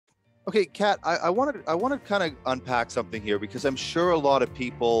Okay, Kat, I want to kind of unpack something here because I'm sure a lot of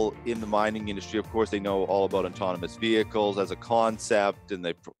people in the mining industry, of course, they know all about autonomous vehicles as a concept, and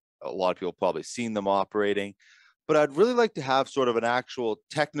a lot of people probably seen them operating. But I'd really like to have sort of an actual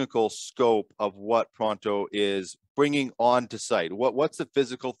technical scope of what Pronto is bringing onto site. What's the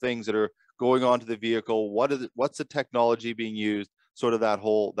physical things that are going onto the vehicle? What's the technology being used? Sort of that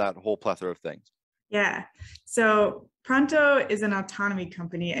whole plethora of things. Yeah. So Pronto is an autonomy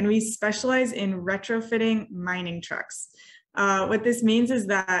company, and we specialize in retrofitting mining trucks. What this means is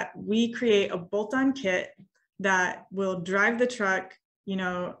that we create a bolt-on kit that will drive the truck,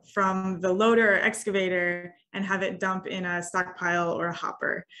 from the loader or excavator and have it dump in a stockpile or a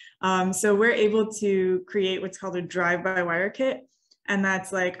hopper. So we're able to create what's called a drive-by-wire kit. And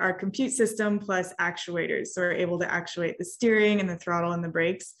that's like our compute system plus actuators. So we're able to actuate the steering and the throttle and the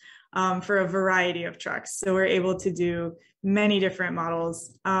brakes for a variety of trucks. So we're able to do many different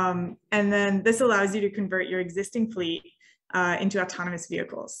models. And then this allows you to convert your existing fleet into autonomous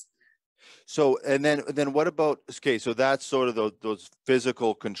vehicles. So, and then what about, okay, so that's sort of those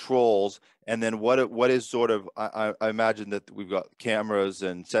physical controls. And then what is sort of, I imagine that we've got cameras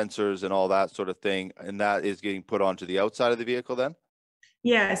and sensors and all that sort of thing, and that is getting put onto the outside of the vehicle then?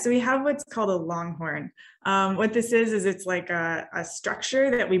 Yeah, so we have what's called a longhorn. What this is it's like a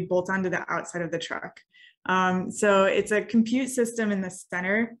structure that we bolt onto the outside of the truck. So it's a compute system in the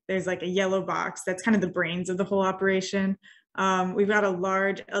center. There's like a yellow box that's kind of the brains of the whole operation. We've got a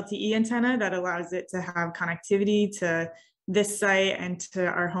large LTE antenna that allows it to have connectivity to this site and to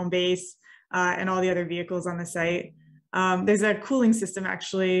our home base and all the other vehicles on the site. There's a cooling system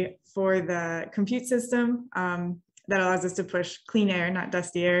actually for the compute system that allows us to push clean air, not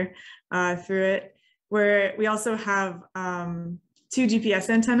dusty air, through it. Where we also have 2 GPS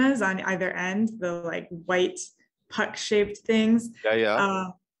antennas on either end, the like white puck-shaped things. Yeah.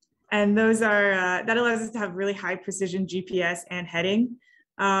 And those are, that allows us to have really high precision GPS and heading.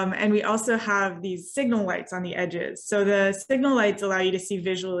 And we also have these signal lights on the edges. So the signal lights allow you to see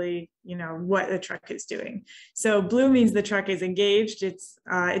visually, what the truck is doing. So blue means the truck is engaged. It's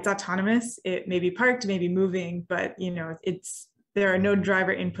autonomous. It may be parked, may be moving, but there are no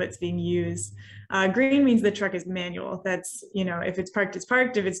driver inputs being used. Green means the truck is manual. That's, if it's parked, it's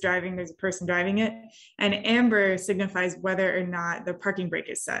parked. If it's driving, there's a person driving it. And amber signifies whether or not the parking brake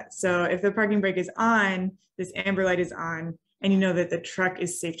is set. So if the parking brake is on, this amber light is on, and you know that the truck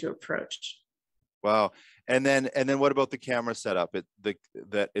is safe to approach. Wow. And then what about the camera setup,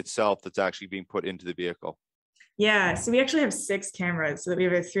 that itself that's actually being put into the vehicle? Yeah, so we actually have 6 cameras so that we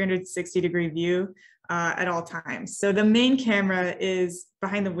have a 360-degree view at all times. So the main camera is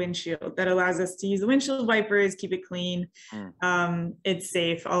behind the windshield that allows us to use the windshield wipers, keep it clean, it's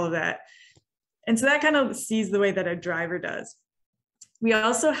safe, all of that. And so that kind of sees the way that a driver does. We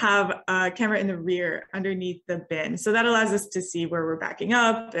also have a camera in the rear underneath the bin. So that allows us to see where we're backing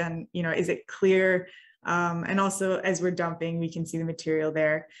up and, is it clear? And also as we're dumping, we can see the material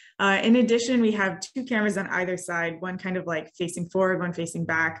there. In addition, we have 2 cameras on either side, one kind of like facing forward, one facing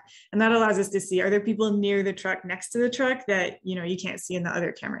back. And that allows us to see, are there people near the truck, next to the truck that, you can't see in the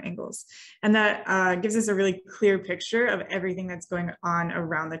other camera angles. And that gives us a really clear picture of everything that's going on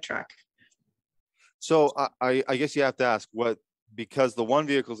around the truck. So I guess you have to ask because the one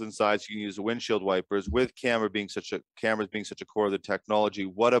vehicle's inside, so you can use the windshield wipers. With cameras being such a core of the technology,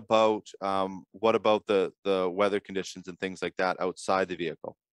 what about the weather conditions and things like that outside the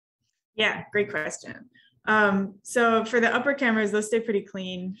vehicle? Yeah, great question. So for the upper cameras, those stay pretty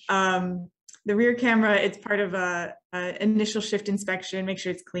clean. The rear camera, it's part of a initial shift inspection, make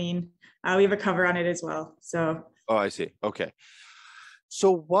sure it's clean. We have a cover on it as well. So. Oh, I see. Okay.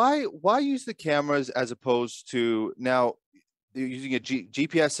 So why use the cameras as opposed to now? You're using a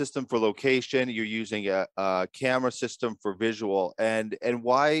GPS system for location. You're using a camera system for visual, and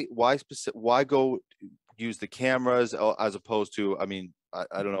why go use the cameras as opposed to? I mean,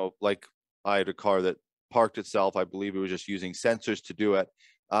 I don't know. Like I had a car that parked itself. I believe it was just using sensors to do it.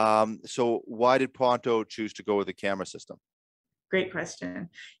 So why did Pronto choose to go with the camera system? Great question.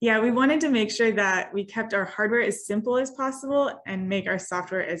 Yeah, we wanted to make sure that we kept our hardware as simple as possible and make our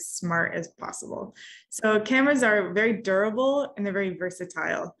software as smart as possible. So cameras are very durable and they're very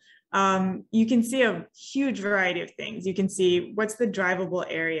versatile. You can see a huge variety of things. You can see what's the drivable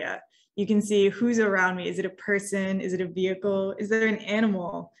area. You can see who's around me. Is it a person? Is it a vehicle? Is there an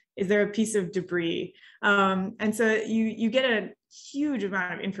animal? Is there a piece of debris? And so you get a huge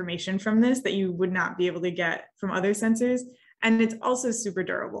amount of information from this that you would not be able to get from other sensors. And it's also super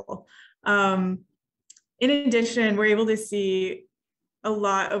durable. In addition, we're able to see a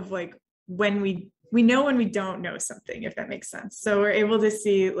lot of like when we know when we don't know something, if that makes sense. So we're able to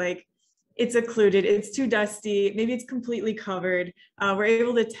see like it's occluded, it's too dusty, maybe it's completely covered. We're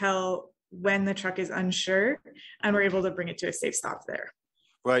able to tell when the truck is unsure, and we're able to bring it to a safe stop there.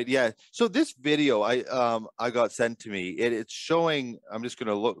 Right. Yeah. So this video I got sent to me. It's showing. I'm just going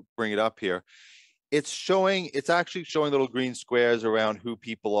to bring it up here. It's actually showing little green squares around who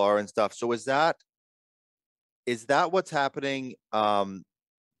people are and stuff. So is that what's happening? Are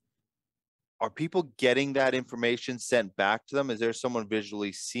people getting that information sent back to them? Is there someone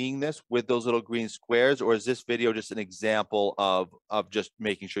visually seeing this with those little green squares, or is this video just an example of just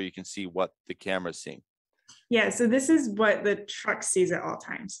making sure you can see what the camera's seeing? Yeah, so this is what the truck sees at all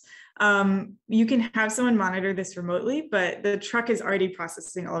times. You can have someone monitor this remotely, but the truck is already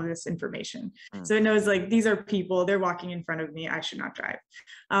processing all of this information. So it knows, like, these are people, they're walking in front of me, I should not drive.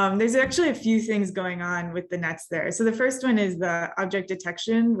 There's actually a few things going on with the nets there. So the first one is the object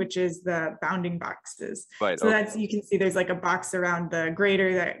detection, which is the bounding boxes. Right. So that's, you can see there's like a box around the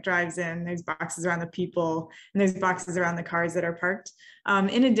grader that drives in, there's boxes around the people, and there's boxes around the cars that are parked.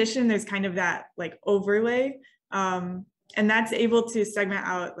 In addition, there's kind of that like overlay, and that's able to segment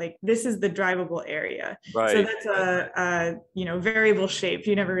out, like, this is the drivable area. Right. So that's a variable shape.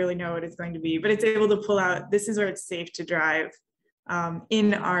 You never really know what it's going to be, but it's able to pull out, this is where it's safe to drive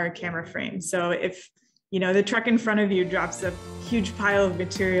in our camera frame. So if the truck in front of you drops a huge pile of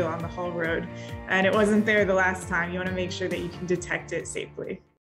material on the haul road and it wasn't there the last time, you want to make sure that you can detect it safely.